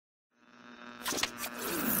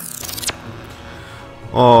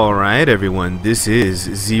Alright everyone, this is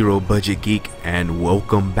Zero Budget Geek and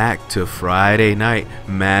welcome back to Friday Night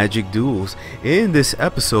Magic Duels. In this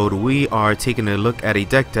episode we are taking a look at a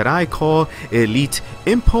deck that I call Elite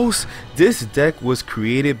Impulse. This deck was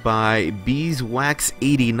created by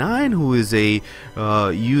Beeswax89, who is a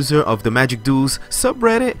user of the Magic Duels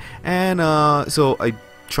subreddit, and so I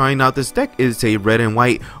trying out this deck. Is a red and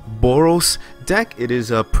white Boros deck. It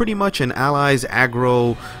is pretty much an allies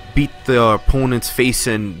aggro beat the opponent's face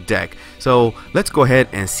in deck. So let's go ahead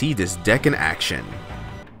and see this deck in action.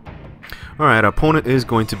 Alright, our opponent is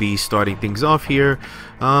going to be starting things off here.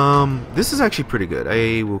 This is actually pretty good.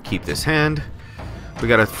 I will keep this hand. We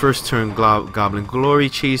got a first turn Goblin Glory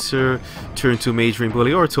Chaser, turn 2 Mage-ring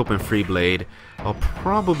Bully or Topan freeblade. I'll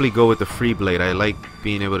probably go with the freeblade. I like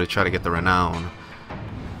being able to try to get the renown.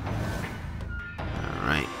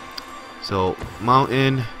 Alright, so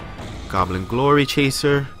Mountain, Goblin Glory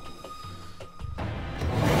Chaser.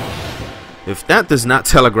 If that does not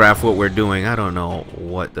telegraph what we're doing, I don't know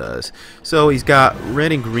what does. So he's got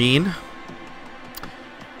red and green.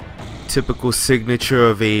 Typical signature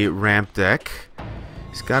of a ramp deck.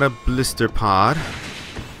 He's got a blister pod.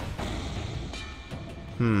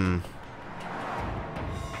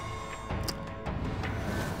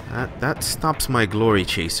 That stops my glory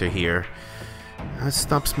chaser here. That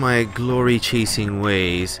stops my glory chasing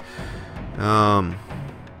ways. I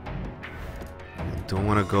don't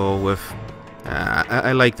want to go with.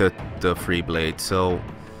 I like the free blade, so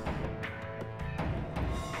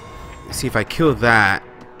see if I kill that.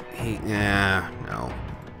 No.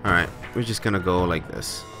 All right, we're just gonna go like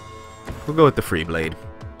this. We'll go with the free blade.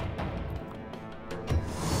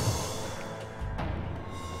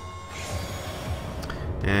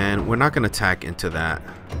 And we're not gonna attack into that.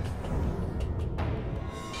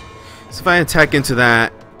 So if I attack into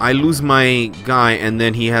that, I lose my guy, and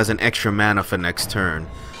then he has an extra mana for next turn.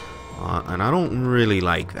 And I don't really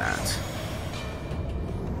like that.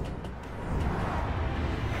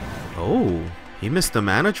 Oh, he missed the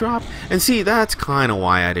mana drop? And see, that's kind of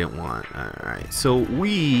why I didn't want. Alright, so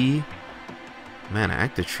we... Man,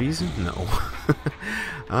 active treason? No.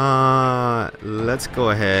 Let's go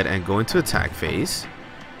ahead and go into attack phase.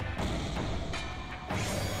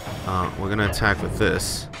 We're going to attack with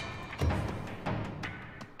this.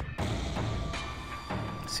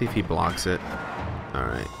 See if he blocks it.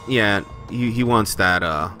 Alright. Yeah, he wants that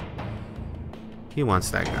he wants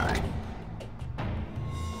that guy.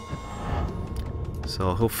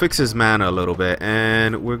 So he'll fix his mana a little bit,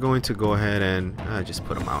 and we're going to go ahead and just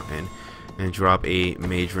put him out and drop a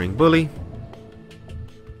Mage-ring Bully.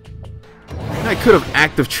 I could have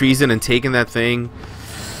active treason and taken that thing.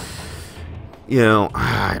 You know,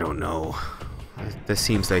 I don't know. That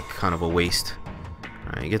seems like kind of a waste.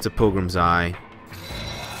 Alright, he gets a Pilgrim's Eye.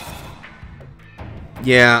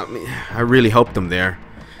 Yeah, I really helped him there,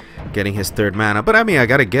 getting his third mana. But I mean, I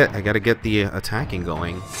gotta get the attacking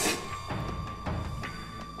going.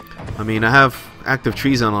 I mean, I have active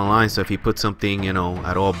treason on the line, so if he puts something, you know,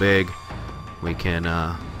 at all big, we can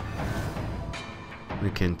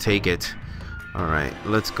take it. All right,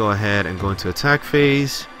 let's go ahead and go into attack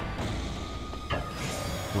phase.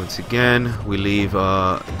 Once again, we leave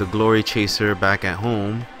the Glory Chaser back at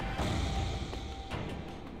home.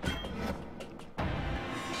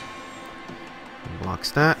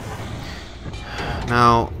 Blocks that.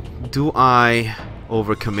 Now, do I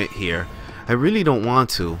overcommit here? I really don't want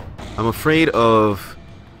to. I'm afraid of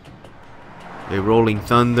a Rolling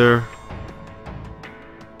Thunder.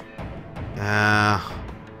 Yeah,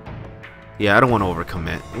 I don't want to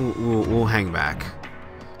overcommit. We'll hang back.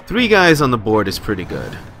 3 guys on the board is pretty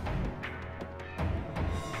good.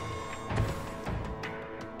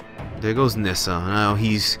 There goes Nissa. Now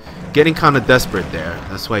he's getting kind of desperate there.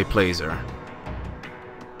 That's why he plays her.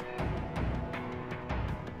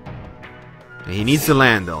 He needs the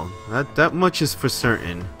land though. That much is for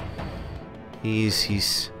certain.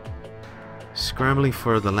 He's scrambling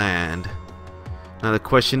for the land. Now the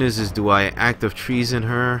question is do I active treason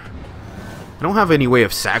her? I don't have any way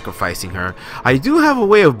of sacrificing her. I do have a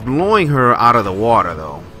way of blowing her out of the water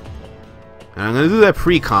though. And I'm gonna do that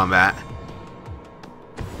pre-combat.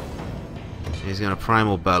 He's gonna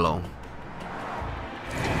Primal Bellow.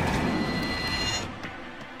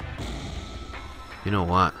 You know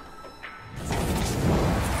what?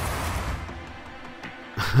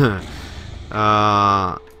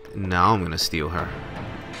 Now I'm gonna steal her.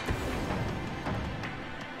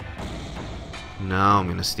 Now I'm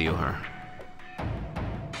gonna steal her.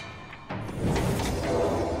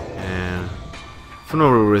 And for no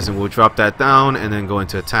reason, we'll drop that down and then go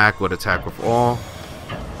into attack with Attack with All.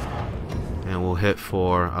 And we'll hit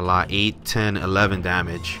for a lot. 8, 10, 11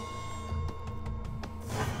 damage.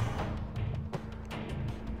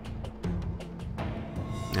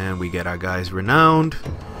 And we get our guys renowned.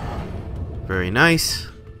 Very nice.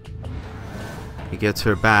 He gets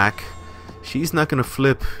her back. She's not gonna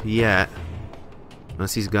flip yet.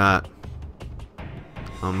 Unless he's got...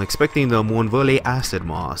 I'm expecting the Monvole Acid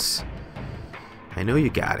Moss. I know you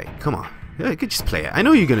got it. Come on. Yeah, you could just play it. I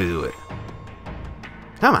know you're gonna do it.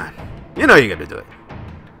 Come on. You know you're gonna do it.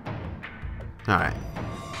 Alright.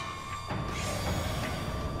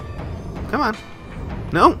 Come on.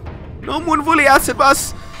 No. No Monvole Acid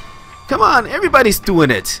Moss. Come on. Everybody's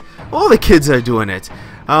doing it. All the kids are doing it.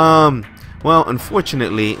 Well,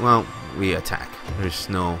 unfortunately, well, we attack. There's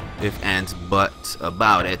no ifs, ands, buts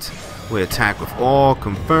about it. We attack with all,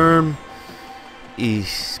 confirm.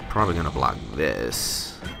 He's probably gonna block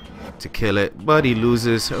this to kill it, but he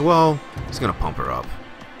loses. Well, he's gonna pump her up.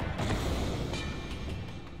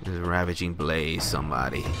 There's a Ravaging Blaze,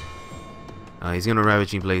 somebody. He's gonna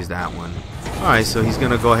Ravaging Blaze that one. Alright, so he's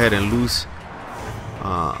gonna go ahead and lose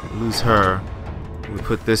her. We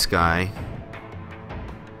put this guy.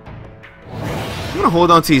 I'm gonna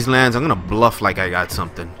hold on to these lands. I'm gonna bluff like I got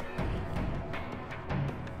something.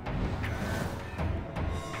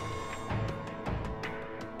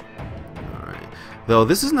 Alright. Though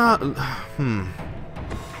this is not...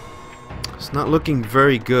 It's not looking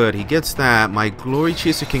very good. He gets that. My Glory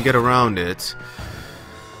Chaser can get around it.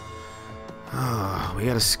 We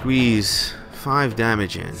gotta squeeze 5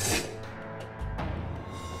 damage in.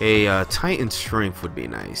 A Titan Strength would be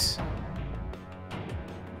nice.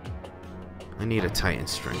 I need a Titan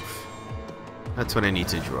Strength. That's what I need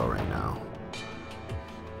to draw right now.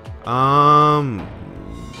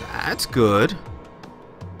 That's good.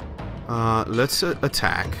 Let's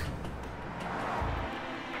attack.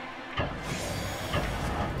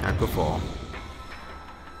 Akro fall.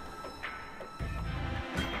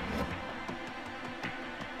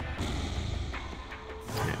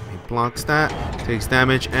 Yeah, he blocks that, takes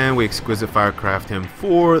damage, and we Exquisite Firecraft him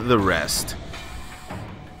for the rest.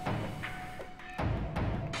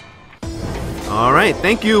 Alright,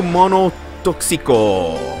 thank you, Mono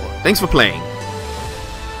Toxico. Thanks for playing.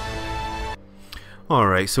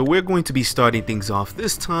 Alright, so we're going to be starting things off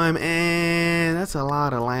this time, and that's a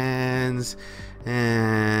lot of lands.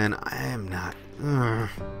 And I am not...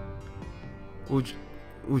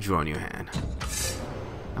 We'll draw a new hand.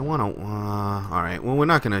 I want to... Alright, well, we're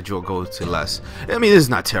not going to go to less. I mean, this is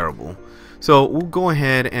not terrible. So, we'll go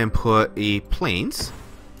ahead and put a plains.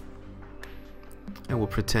 And we'll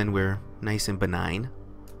pretend we're nice and benign.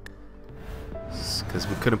 Because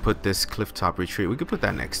we couldn't put this Clifftop Retreat. We could put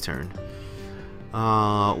that next turn.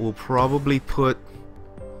 We'll probably put...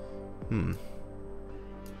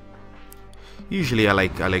 Usually I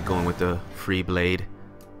like going with the freeblade.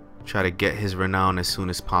 Try to get his renown as soon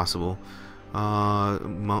as possible.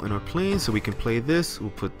 Mountain or plain, so we can play this.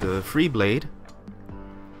 We'll put the freeblade.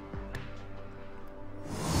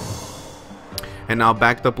 And now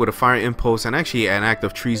backed up with a fire impulse and actually an act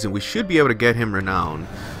of treason, we should be able to get him renown.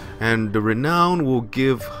 And the renown will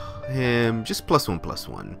give him just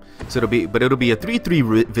 +1/+1. So it'll be a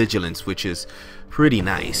 3/3 vigilance, which is pretty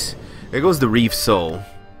nice. There goes the Reef Soul.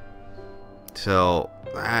 So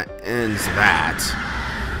that ends that.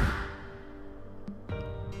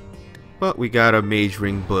 But we got a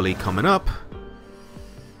Mage-ring bully coming up.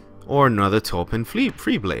 Or another Topan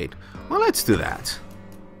freeblade. Well, let's do that.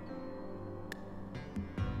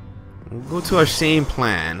 We'll go to our same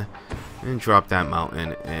plan and drop that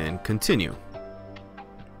mountain and continue.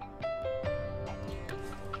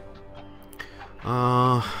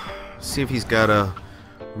 See if he's got a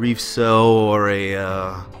Reef Cell or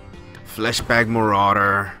a Fleshbag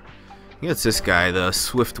Marauder. He gets this guy, the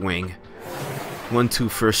Swiftwing. 1/2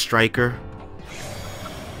 first striker.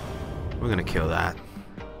 We're gonna kill that.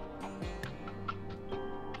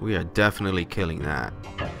 We are definitely killing that.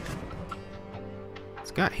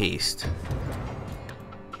 It's got haste.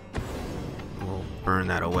 We'll burn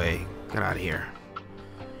that away. Get out of here.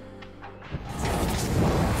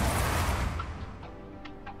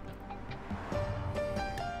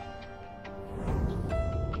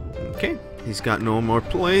 Okay, he's got no more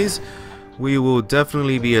plays. We will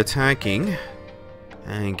definitely be attacking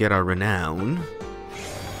and get our renown.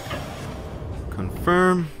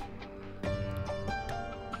 Confirm.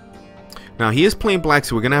 Now he is playing black,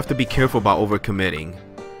 so we're gonna have to be careful about overcommitting.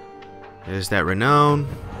 There's that renown.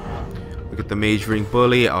 Look at the Mage-ring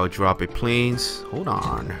bully. I'll drop a plains. Hold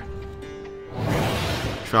on.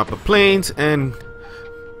 Drop a plains and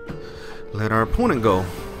let our opponent go.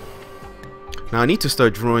 Now I need to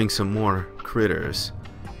start drawing some more critters.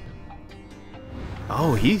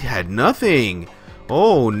 Oh, he had nothing.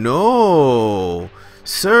 Oh no,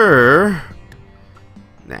 sir.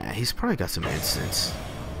 Nah, he's probably got some instants.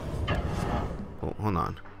 Oh, hold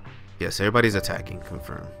on. Yes, everybody's attacking.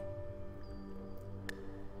 Confirm.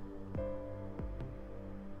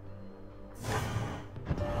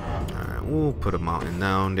 Alright, we'll put a mountain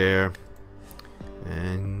down there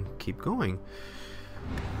and keep going.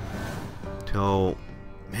 So,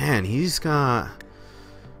 man, he's got...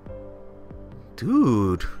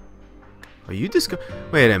 Dude, are you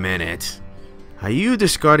wait a minute. Are you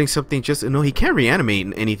discarding something just... No, he can't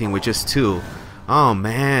reanimate anything with just 2. Oh,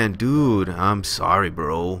 man, dude. I'm sorry,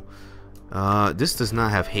 bro. This does not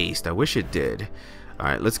have haste. I wish it did.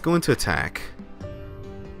 Alright, let's go into attack.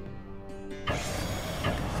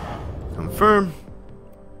 Confirm.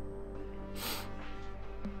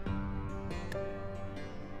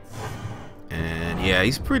 And yeah,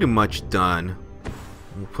 he's pretty much done.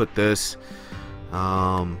 We'll put this.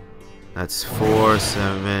 That's 4,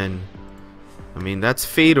 7. I mean, that's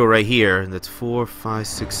fatal right here. That's 4, 5,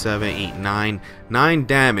 6, 7, 8, 9. 9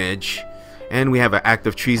 damage. And we have an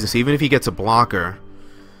active treason. So even if he gets a blocker,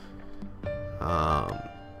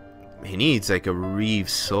 he needs like a Reeve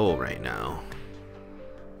soul right now.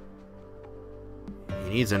 He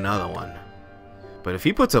needs another one. But if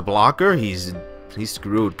he puts a blocker, he's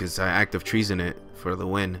screwed because I active treason it for the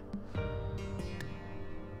win.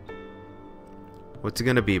 What's it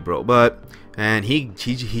gonna be, bro? But and he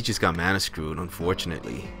just got mana screwed,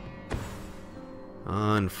 unfortunately.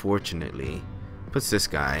 Unfortunately. Puts this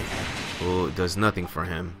guy who does nothing for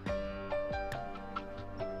him.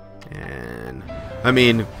 And I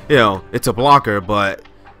mean, you know, it's a blocker, but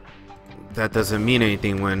that doesn't mean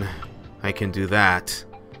anything when I can do that.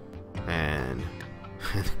 And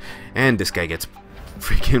and this guy gets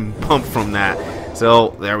freaking pumped from that. So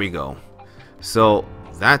there we go. So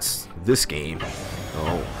that's this game.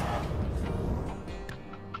 Oh.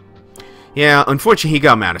 Yeah, unfortunately he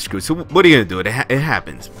got mana screwed. So what are you gonna do? It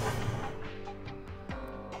happens.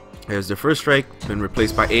 There's the first strike, been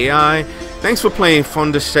replaced by AI. Thanks for playing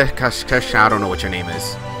Thundercash. I don't know what your name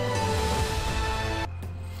is.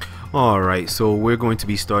 Alright, so we're going to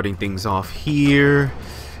be starting things off here.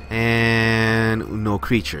 And no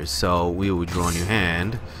creatures, so we will draw a new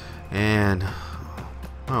hand. And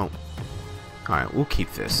oh, alright, we'll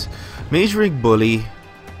keep this. Mage-ring bully.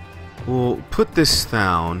 We'll put this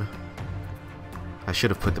down. I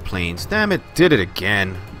should have put the planes. Damn it, did it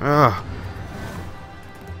again. Ugh.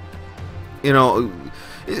 You know,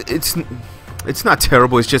 it's not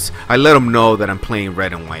terrible. It's just I let them know that I'm playing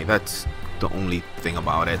red and white. That's the only thing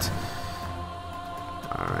about it.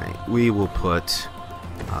 Alright, we will put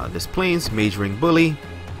this plains, Mage-ring bully.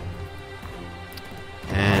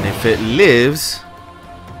 And if it lives,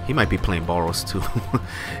 he might be playing Boros too.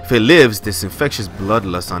 If it lives, this infectious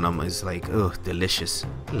bloodlust on him is like, ugh, delicious.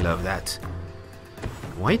 Love that.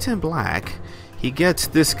 White and black. He gets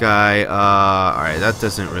this guy. Alright, that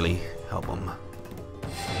doesn't really help him.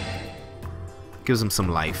 Gives him some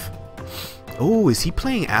life. Oh, is he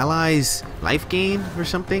playing allies life gain or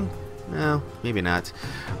something? No, maybe not.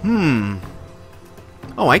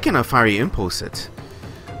 Oh, I can fiery impulse it.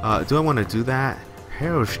 Do I want to do that?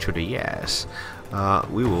 Hells to the yes.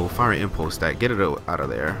 We will fiery impulse that. Get it out of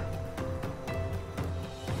there.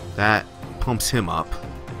 That pumps him up.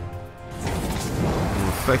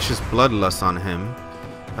 Infectious bloodlust on him.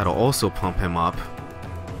 That'll also pump him up.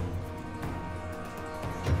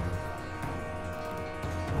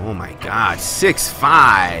 Oh my god,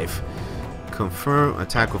 6-5. Confirm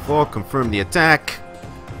attack with all. Confirm the attack.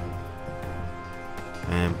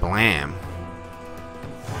 And blam.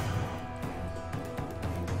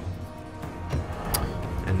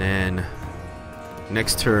 And then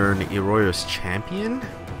next turn, Iroas champion,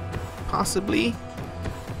 possibly.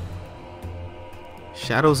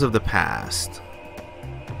 Shadows of the past.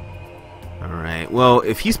 Alright, well,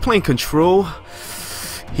 if he's playing control,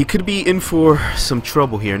 he could be in for some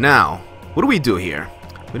trouble here. Now, what do we do here?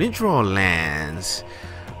 We didn't draw lands.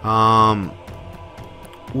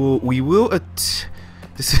 We will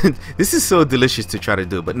this is so delicious to try to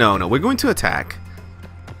do, but no, we're going to attack.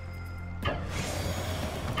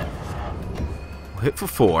 We'll hit for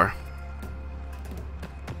 4.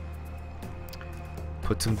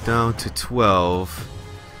 Puts him down to 12.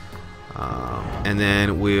 And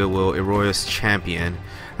then we will Iroas champion.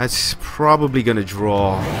 That's probably gonna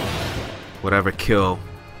draw whatever kill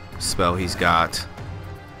spell he's got.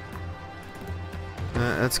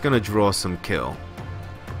 That's gonna draw some kill.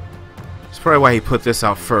 That's probably why he put this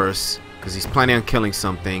out first, because he's planning on killing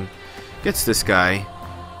something. Gets this guy.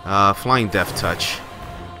 Flying Death Touch.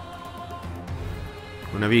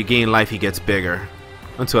 Whenever you gain life, he gets bigger.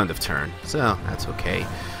 until end of turn. So that's okay.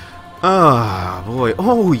 Oh boy.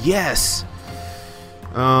 Oh yes.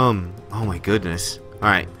 Oh my goodness. All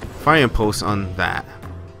right. Fire Impulse on that.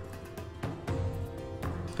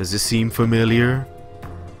 Does this seem familiar?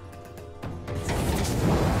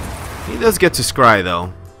 He does get to scry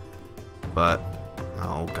though, but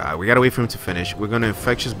oh god, we gotta wait for him to finish. We're gonna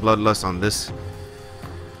Infectious Bloodlust on this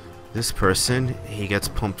person. He gets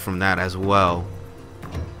pumped from that as well.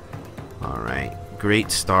 Alright,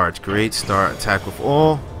 great start, great start. Attack with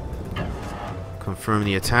all. Confirm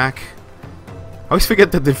the attack. I always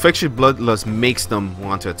forget that the Infectious Bloodlust makes them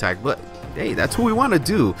want to attack, but hey, that's what we want to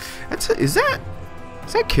do. Is that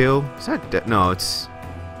kill? Is that no, it's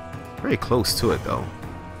very close to it though.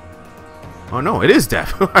 Oh no, it is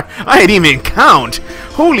death. I didn't even count.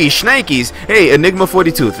 Holy shnikes. Hey,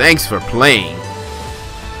 Enigma42, thanks for playing.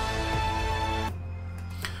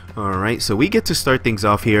 Alright, so we get to start things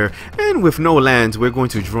off here. And with no lands, we're going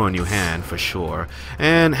to draw a new hand for sure.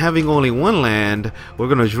 And having only one land, we're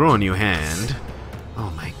going to draw a new hand.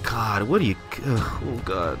 Oh my god, what do you... oh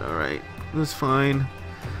god, alright. That's fine.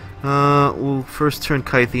 We'll first turn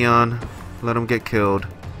Kytheon. Let him get killed.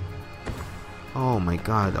 Oh my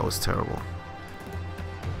god, that was terrible.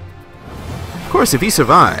 Of course, if he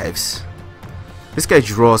survives, this guy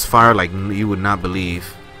draws fire like you would not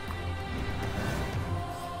believe.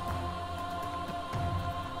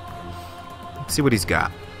 Let's see what he's got.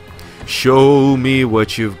 Show me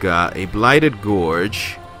what you've got. A Blighted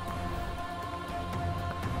Gorge.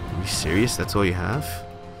 Are you serious? That's all you have?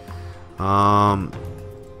 Oh,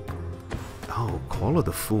 Call of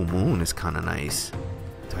the Full Moon is kind of nice.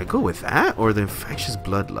 Do I go with that or the Infectious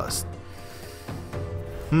Bloodlust?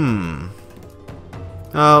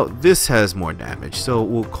 This has more damage, so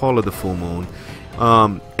we'll Call of the Full Moon.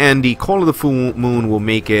 And the Call of the Full Moon will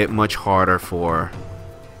make it much harder for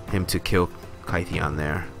him to kill Kytheon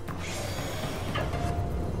there.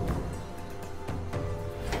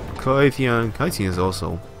 Kytheon is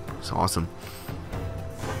also it's awesome.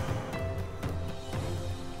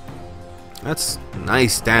 That's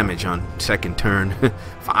nice damage on second turn.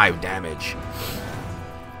 5 damage.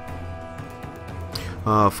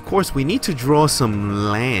 Of course, we need to draw some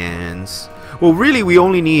lands. Well, really, we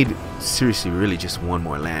only need, seriously, really just one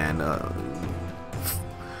more land.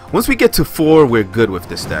 Once we get to 4, we're good with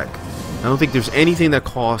this deck. I don't think there's anything that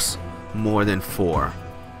costs more than 4.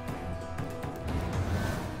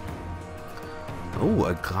 Oh,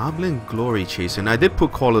 a Goblin Glory Chaser. And I did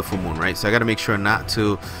put Call of the Full Moon, right? So I got to make sure not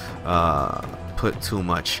to put too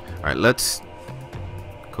much. All right, let's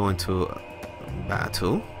go into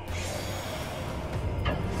battle.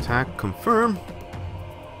 Attack, confirm.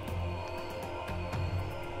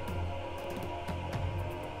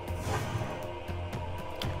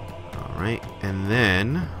 Alright, and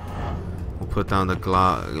then we'll put down the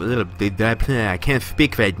I can't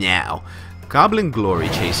speak right now. Goblin Glory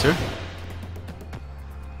Chaser.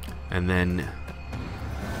 And then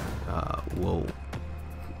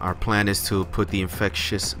our plan is to put the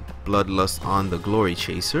Infectious Bloodlust on the Glory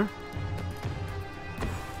Chaser.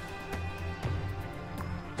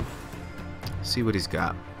 See what he's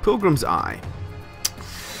got. Pilgrim's Eye.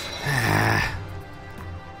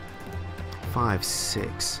 5,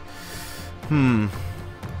 6.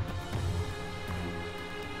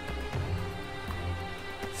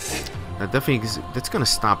 That definitely that's gonna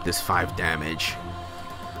stop this 5 damage,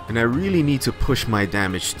 and I really need to push my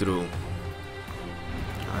damage through.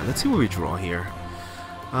 Let's see what we draw here.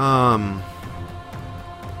 Call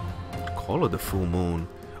of the Full Moon.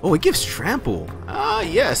 Oh, it gives trample. Ah,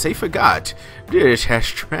 yes, I forgot. This has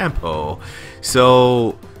trample.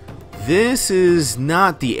 So, this is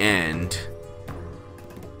not the end.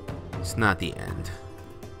 It's not the end.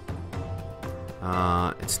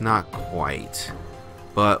 It's not quite.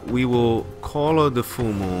 But we will Call of the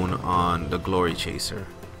Full Moon on the Glory Chaser.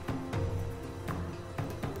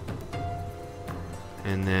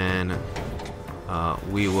 And then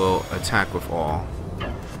we will attack with all.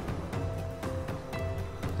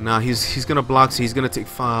 Now he's gonna block, so he's gonna take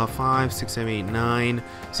 5, 6, 7, 8, 9.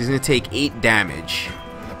 So he's gonna take 8 damage.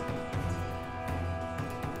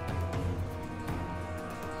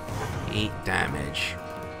 8 damage.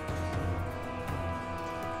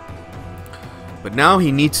 But now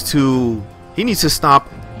he needs to stop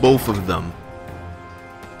both of them.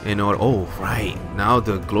 In order, oh right, now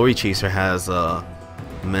the Glory Chaser has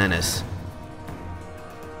Menace.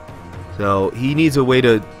 So he needs a way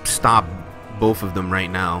to stop both of them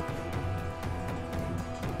right now,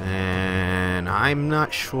 and I'm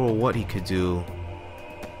not sure what he could do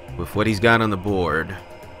with what he's got on the board.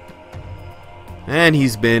 And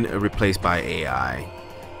he's been replaced by AI.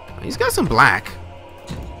 He's got some black.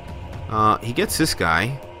 He gets this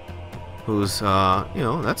guy, who's you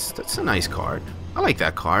know, that's a nice card. I like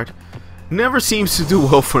that card. Never seems to do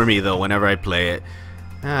well for me though. Whenever I play it,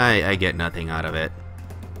 I get nothing out of it.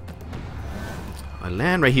 A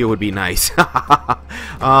land right here would be nice.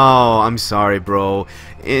 Oh, I'm sorry, bro.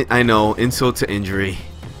 I know, insult to injury.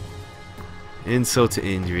 Insult to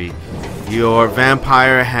injury. Your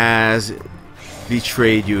vampire has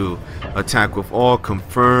betrayed you. Attack with all,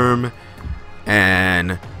 confirm,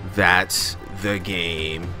 and that's the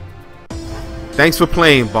game. Thanks for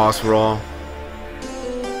playing, Boss Raw.